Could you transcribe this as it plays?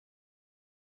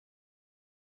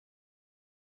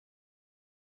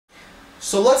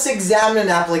So let's examine an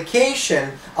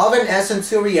application of an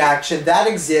Sn2 reaction that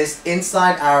exists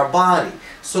inside our body.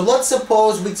 So let's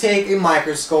suppose we take a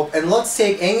microscope and let's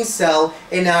take any cell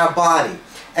in our body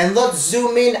and let's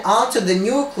zoom in onto the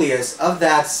nucleus of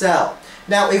that cell.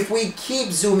 Now if we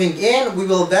keep zooming in, we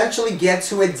will eventually get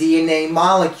to a DNA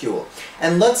molecule.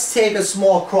 And let's take a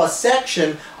small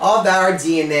cross-section of our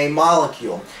DNA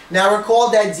molecule. Now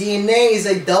recall that DNA is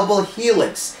a double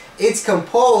helix. It's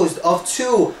composed of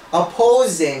two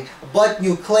opposing but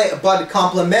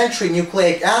complementary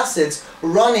nucleic acids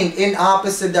running in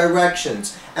opposite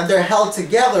directions. And they're held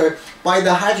together by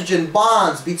the hydrogen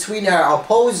bonds between our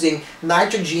opposing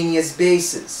nitrogenous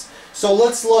bases. So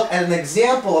let's look at an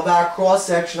example of our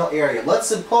cross-sectional area. Let's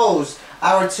suppose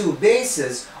our two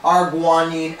bases are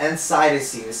guanine and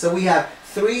cytosine. So we have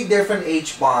three different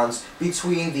H bonds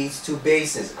between these two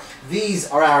bases. These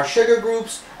are our sugar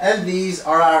groups and these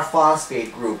are our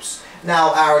phosphate groups.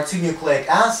 Now our two nucleic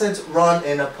acids run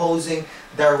in opposing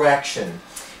direction.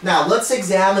 Now let's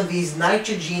examine these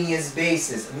nitrogenous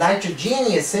bases.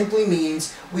 Nitrogenous simply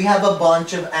means we have a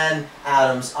bunch of N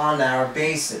atoms on our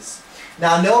bases.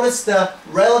 Now notice the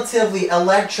relatively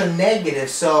electronegative,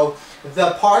 so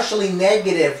the partially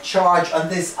negative charge on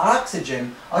this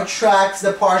oxygen attracts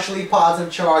the partially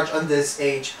positive charge on this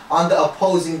H on the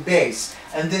opposing base.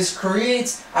 And this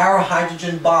creates our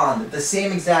hydrogen bond. The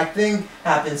same exact thing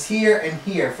happens here and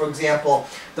here. For example,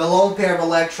 the lone pair of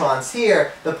electrons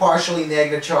here, the partially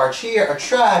negative charge here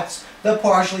attracts the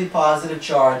partially positive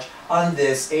charge on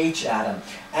this H atom.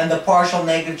 And the partial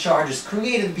negative charge is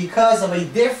created because of a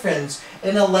difference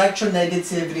in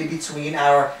electronegativity between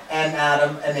our N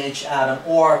atom and H atom,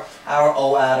 or our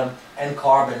O atom and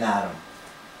carbon atom.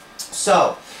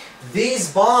 So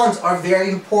these bonds are very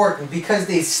important because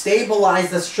they stabilize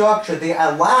the structure. They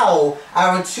allow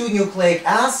our two nucleic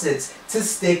acids to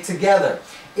stick together.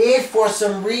 If for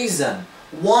some reason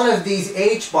one of these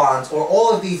H bonds or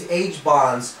all of these H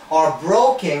bonds are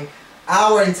broken,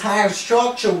 our entire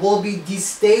structure will be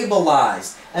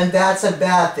destabilized. And that's a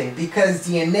bad thing because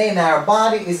DNA in our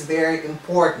body is very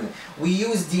important. We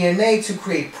use DNA to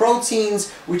create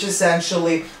proteins, which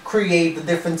essentially create the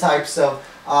different types of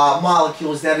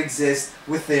molecules that exist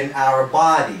within our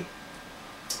body.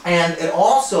 And it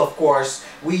also, of course,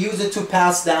 we use it to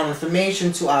pass down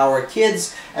information to our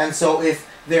kids. And so if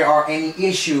there are any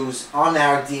issues on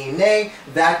our DNA,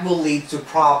 that will lead to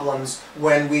problems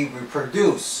when we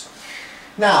reproduce.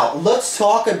 Now, let's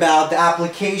talk about the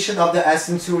application of the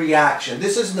Sn2 reaction.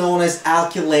 This is known as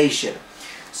alkylation.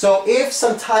 So if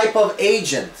some type of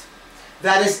agent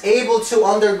that is able to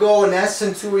undergo an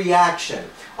Sn2 reaction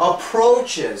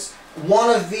approaches one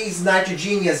of these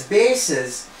nitrogenous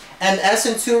bases, an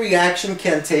Sn2 reaction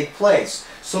can take place.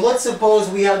 So let's suppose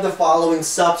we have the following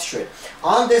substrate.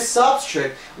 On this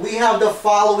substrate, we have the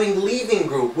following leaving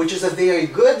group, which is a very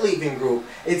good leaving group.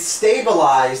 It's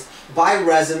stabilized by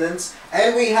resonance,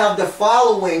 and we have the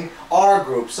following R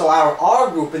group. So our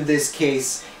R group in this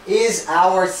case is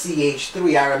our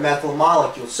CH3, our methyl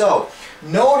molecule. So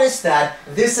notice that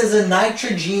this is a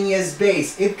nitrogenous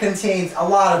base. It contains a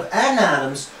lot of N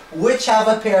atoms which have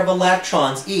a pair of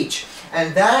electrons each.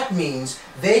 And that means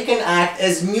they can act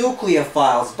as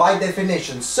nucleophiles by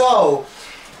definition. So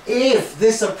if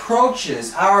this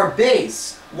approaches our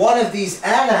base, one of these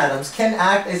N atoms can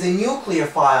act as a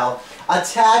nucleophile,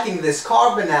 attacking this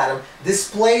carbon atom,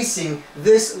 displacing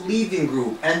this leaving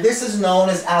group. And this is known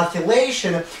as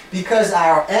alkylation because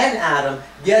our N atom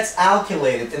gets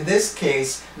alkylated, in this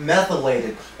case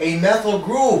methylated. A methyl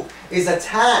group is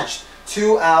attached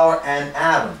to our N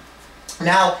atom.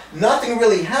 Now, nothing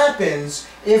really happens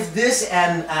if this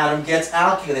N atom gets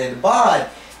alkylated,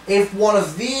 but if one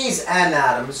of these N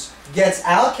atoms gets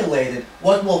alkylated,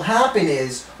 what will happen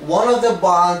is one of the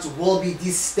bonds will be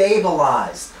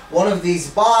destabilized. One of these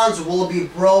bonds will be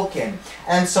broken.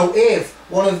 And so if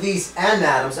one of these N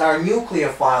atoms, our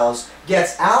nucleophiles,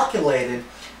 gets alkylated,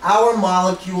 our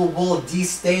molecule will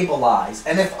destabilize.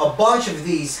 And if a bunch of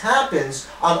these happens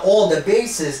on all the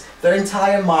bases, the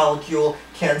entire molecule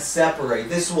can separate.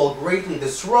 This will greatly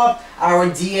disrupt our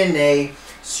DNA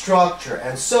structure.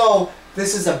 And so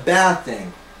this is a bad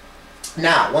thing.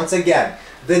 Now, once again,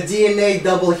 the DNA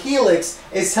double helix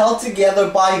is held together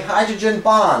by hydrogen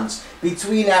bonds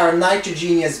between our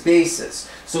nitrogenous bases.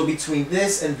 So between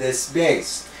this and this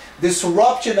base.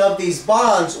 Disruption of these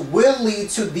bonds will lead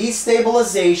to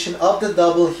destabilization of the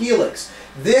double helix.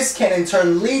 This can in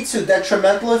turn lead to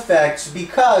detrimental effects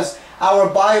because our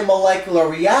biomolecular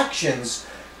reactions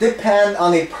depend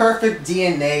on a perfect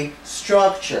DNA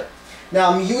structure.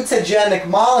 Now, mutagenic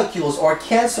molecules or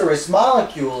cancerous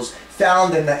molecules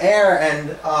found in the air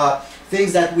and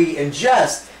things that we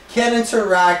ingest, can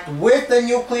interact with the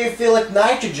nucleophilic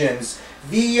nitrogens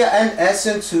via an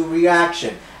Sn2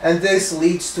 reaction. And this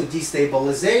leads to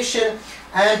destabilization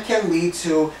and can lead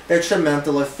to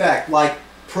detrimental effect like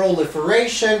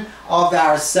proliferation of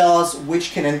our cells,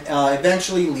 which can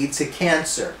eventually lead to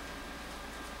cancer.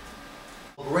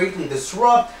 Greatly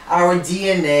disrupt our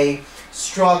DNA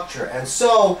structure, and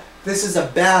so this is a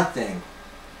bad thing.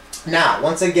 Now,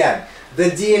 once again,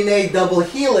 the DNA double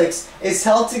helix is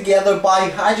held together by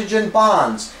hydrogen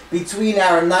bonds between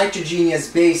our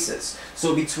nitrogenous bases,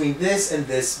 so between this and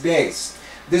this base.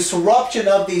 Disruption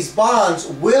of these bonds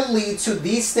will lead to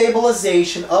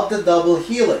destabilization of the double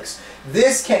helix.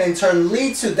 This can in turn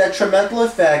lead to detrimental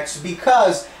effects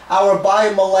because our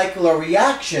biomolecular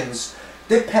reactions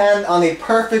depend on a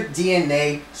perfect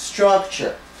DNA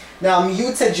structure. Now,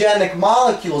 mutagenic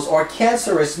molecules or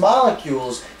cancerous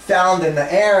molecules found in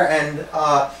the air and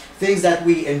things that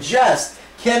we ingest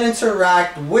can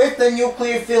interact with the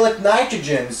nucleophilic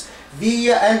nitrogens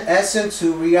via an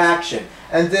Sn2 reaction.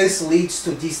 And this leads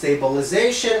to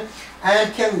destabilization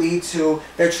and can lead to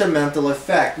detrimental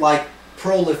effect like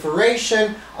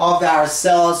proliferation of our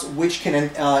cells, which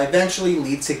can eventually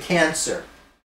lead to cancer.